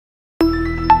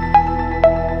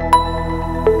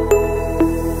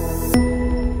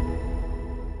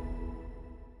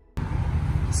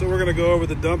gonna go over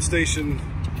the dump station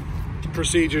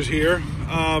procedures here.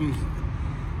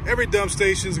 Every dump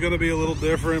station is gonna be a little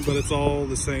different, but it's all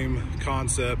the same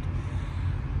concept.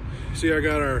 See, I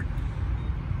got our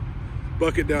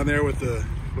bucket down there with the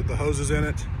hoses in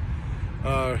it.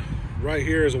 Right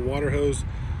here is a water hose.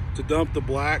 To dump the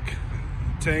black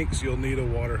tanks, you'll need a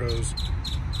water hose.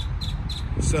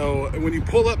 So when you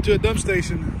pull up to a dump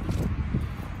station,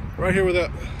 right here where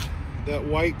that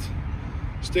white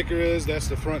sticker is, that's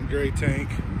the front gray tank.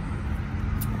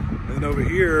 And then over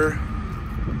here,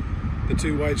 the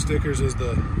two white stickers is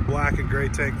the black and gray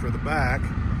tank for the back.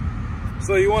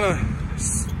 So you want to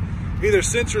either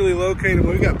centrally locate them.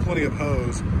 We've got plenty of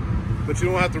hose, but you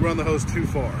don't have to run the hose too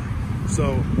far.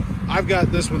 So I've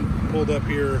got this one pulled up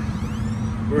here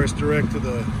where it's direct to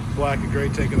the black and gray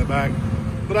tank in the back,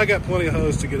 but I got plenty of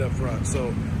hose to get up front.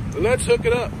 So let's hook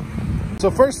it up. So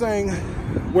first thing,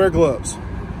 wear gloves.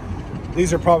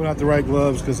 These are probably not the right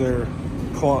gloves because they're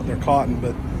cotton,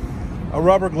 but a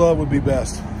rubber glove would be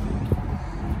best.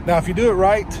 Now, if you do it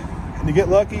right and you get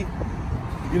lucky,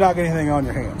 you're not getting anything on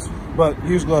your hands, but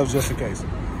use gloves just in case.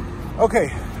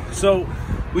 Okay, so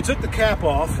we took the cap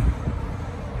off.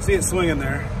 See it swinging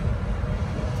there.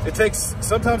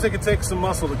 Sometimes it can take some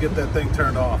muscle to get that thing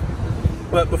turned off.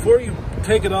 But before you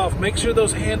take it off, make sure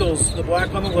those handles, the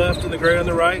black on the left and the gray on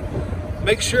the right,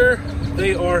 make sure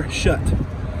they are shut.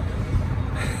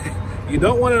 You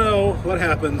don't want to know what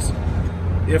happens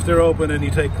if they're open and you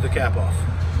take the cap off.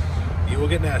 You will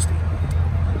get nasty.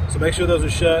 So make sure those are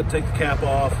shut, take the cap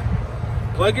off,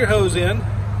 plug your hose in.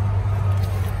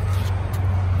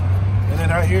 And then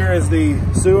right here is the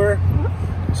sewer.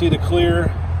 See the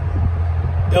clear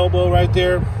elbow right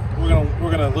there?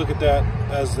 We're gonna look at that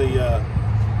as the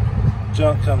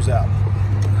junk comes out.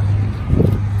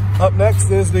 Up next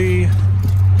is the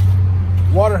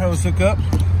water hose hookup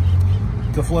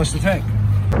to flush the tank.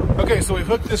 Okay, so we've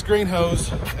hooked this green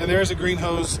hose, and there's a green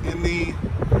hose in the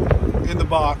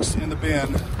box, in the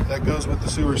bin that goes with the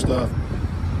sewer stuff.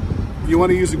 You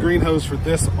want to use a green hose for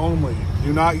this only.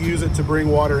 Do not use it to bring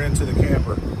water into the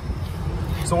camper.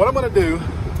 So what I'm going to do,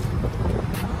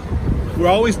 we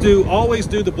always do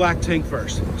the black tank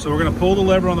first. So we're going to pull the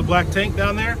lever on the black tank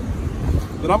down there.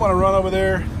 Then I'm going to run over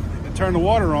there and turn the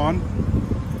water on,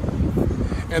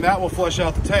 and that will flush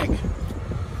out the tank.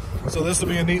 So this will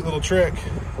be a neat little trick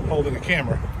holding a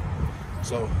camera.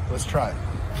 So let's try it.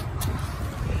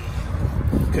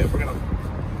 Okay, we're gonna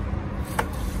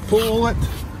pull it.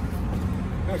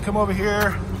 Gonna come over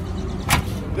here.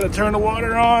 Gonna turn the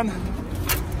water on.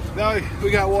 Now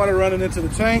we got water running into the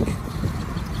tank.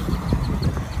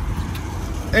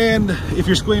 And if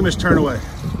you're squeamish, turn away.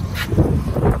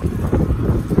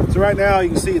 So right now you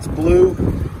can see it's blue.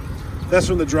 That's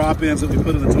from the drop-ins that we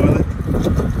put in the toilet.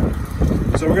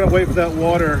 So we're gonna wait for that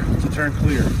water to turn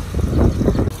clear.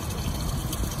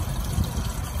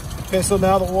 Okay, so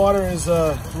now the water is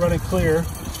running clear.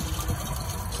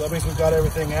 So that means we've got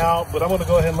everything out, but I'm gonna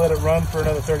go ahead and let it run for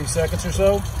another 30 seconds or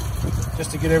so,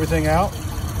 just to get everything out.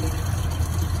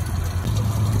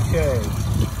 Okay.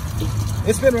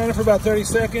 It's been running for about 30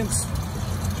 seconds.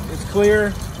 It's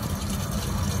clear.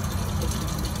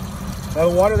 Now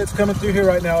the water that's coming through here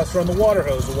right now is from the water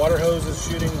hose. The water hose is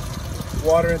shooting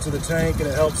water into the tank, and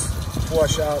it helps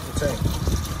flush out the tank.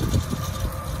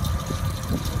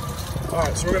 All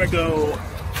right, so we're gonna go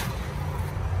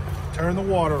turn the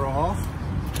water off.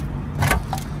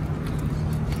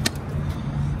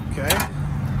 Okay.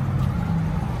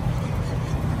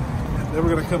 Then we're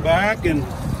gonna come back and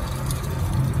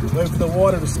wait for the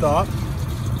water to stop.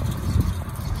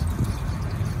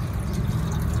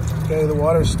 Okay, the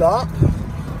water stopped.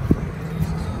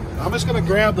 I'm just gonna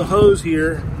grab the hose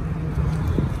here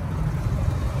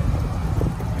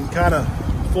and kind of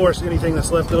force anything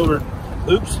that's left over.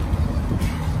 Oops.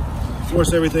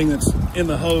 Force everything that's in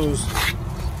the hose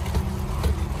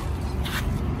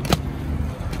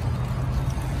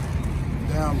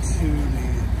down to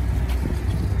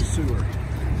the sewer.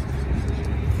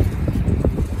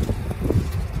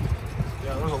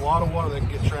 Yeah, there's a lot of water that can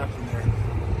get trapped in there.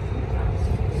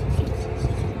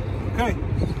 Okay,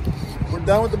 we're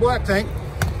done with the black tank.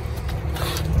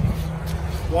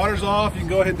 Water's off. You can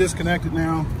go ahead and disconnect it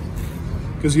now,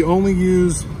 because you only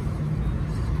use,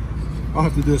 I'll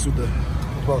have to do this with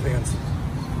both hands,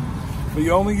 but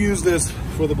you only use this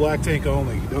for the black tank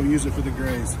only. You don't use it for the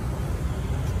grays.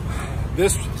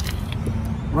 This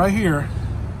right here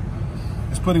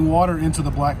is putting water into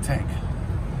the black tank.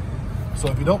 So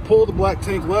if you don't pull the black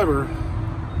tank lever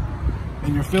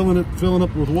and you're filling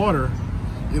up with water,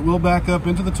 it will back up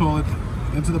into the toilet,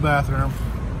 into the bathroom,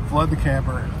 flood the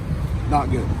camper. Not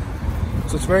good.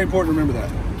 So it's very important to remember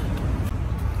that.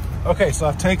 Okay, so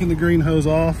I've taken the green hose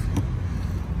off.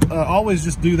 Always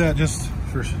just do that just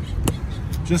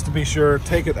to be sure.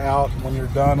 Take it out when you're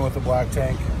done with the black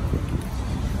tank.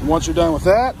 And once you're done with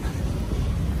that,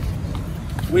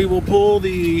 we will pull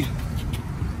the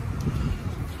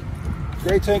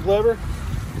gray tank lever.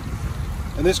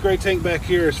 And this gray tank back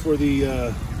here is for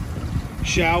the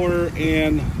shower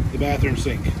and the bathroom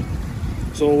sink.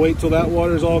 So we'll wait till that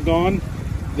water is all gone.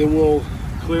 Then we'll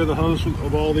clear the hose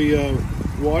of all the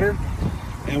water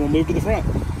and we'll move to the front.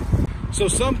 So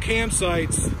some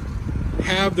campsites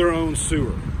have their own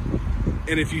sewer.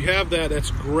 And if you have that,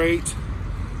 that's great.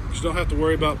 You don't have to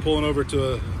worry about pulling over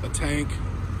to a tank,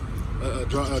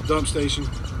 a dump station.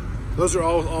 Those are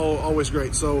always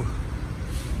great. So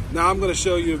now I'm going to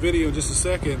show you a video in just a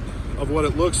second of what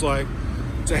it looks like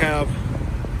to have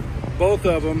both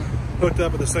of them hooked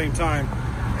up at the same time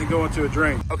and go into a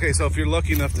drain. Okay, so if you're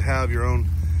lucky enough to have your own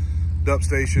dump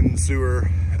station sewer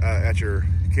at your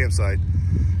campsite,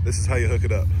 this is how you hook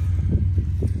it up.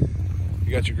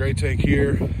 You got your gray tank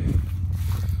here,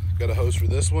 got a hose for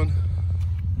this one,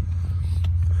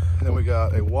 and then we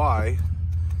got a Y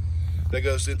that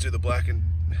goes into the black and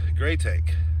gray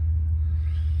tank.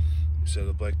 Set it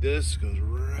up like this, goes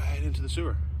right into the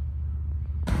sewer.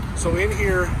 So in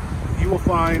here, you will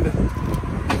find,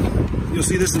 you'll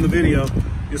see this in the video,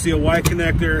 you'll see a Y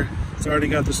connector. It's already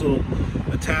got this little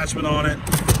attachment on it.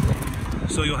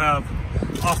 So you'll have,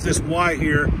 off this Y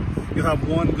here, you'll have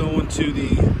one going to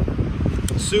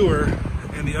the sewer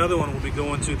and the other one will be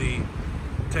going to the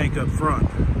tank up front.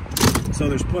 So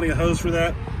there's plenty of hose for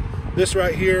that. This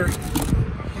right here,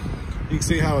 you can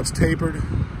see how it's tapered.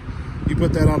 You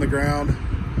put that on the ground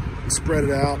and spread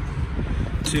it out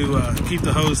to keep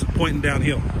the hose pointing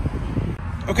downhill.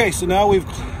 Okay, so now we've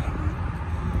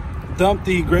dumped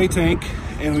the gray tank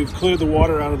and we've cleared the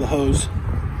water out of the hose.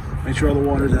 Make sure all the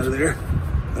water's out of there.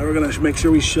 Now we're gonna make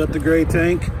sure we shut the gray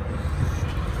tank.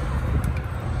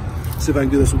 See if I can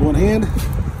do this with one hand.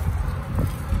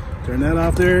 Turn that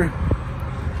off there.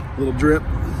 A little drip.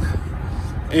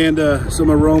 And some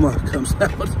aroma comes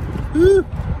out. Woo.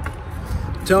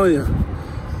 I'm telling you,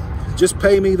 just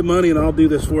pay me the money and I'll do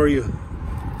this for you.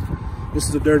 This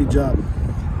is a dirty job.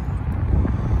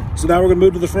 So now we're gonna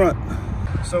move to the front.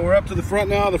 So we're up to the front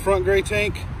now, the front gray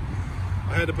tank.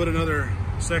 I had to put another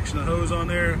section of hose on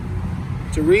there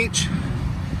to reach.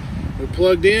 We're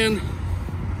plugged in.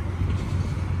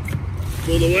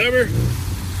 Pull the lever.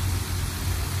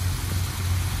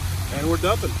 And we're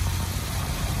dumping.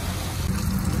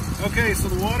 Okay, so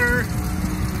the water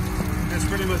has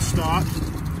pretty much stopped.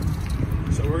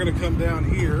 So we're gonna come down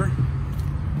here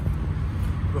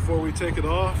before we take it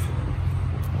off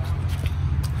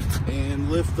and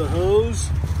lift the hose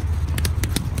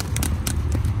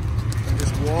and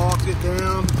just walk it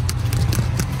down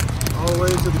all the way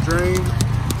to the drain.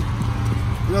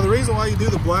 You know, the reason why you do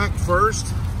the black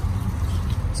first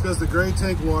is because the gray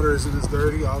tank water isn't as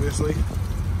dirty, obviously,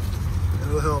 and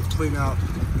it'll help clean out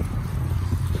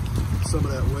some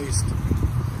of that waste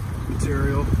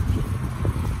material.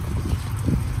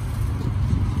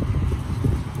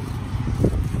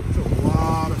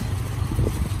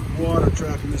 Water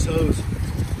trapped in this hose.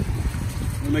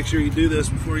 We'll make sure you do this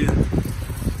before you.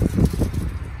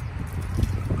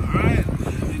 Alright,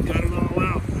 we got it all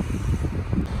out.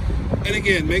 And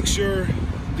again, make sure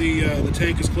the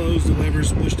tank is closed, the lever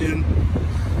is pushed in.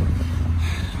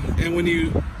 And when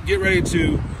you get ready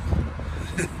to,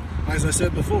 as I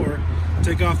said before,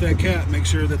 take off that cap, make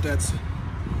sure that that's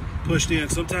pushed in.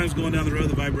 Sometimes going down the road,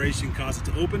 the vibration causes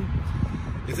it to open.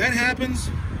 If that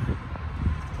happens,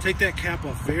 take that cap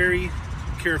off very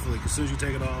carefully. As soon as you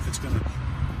take it off, it's gonna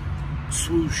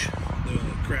swoosh the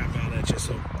crap out at you.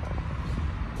 So,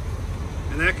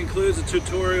 and that concludes the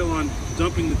tutorial on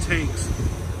dumping the tanks,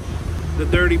 the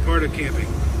dirty part of camping.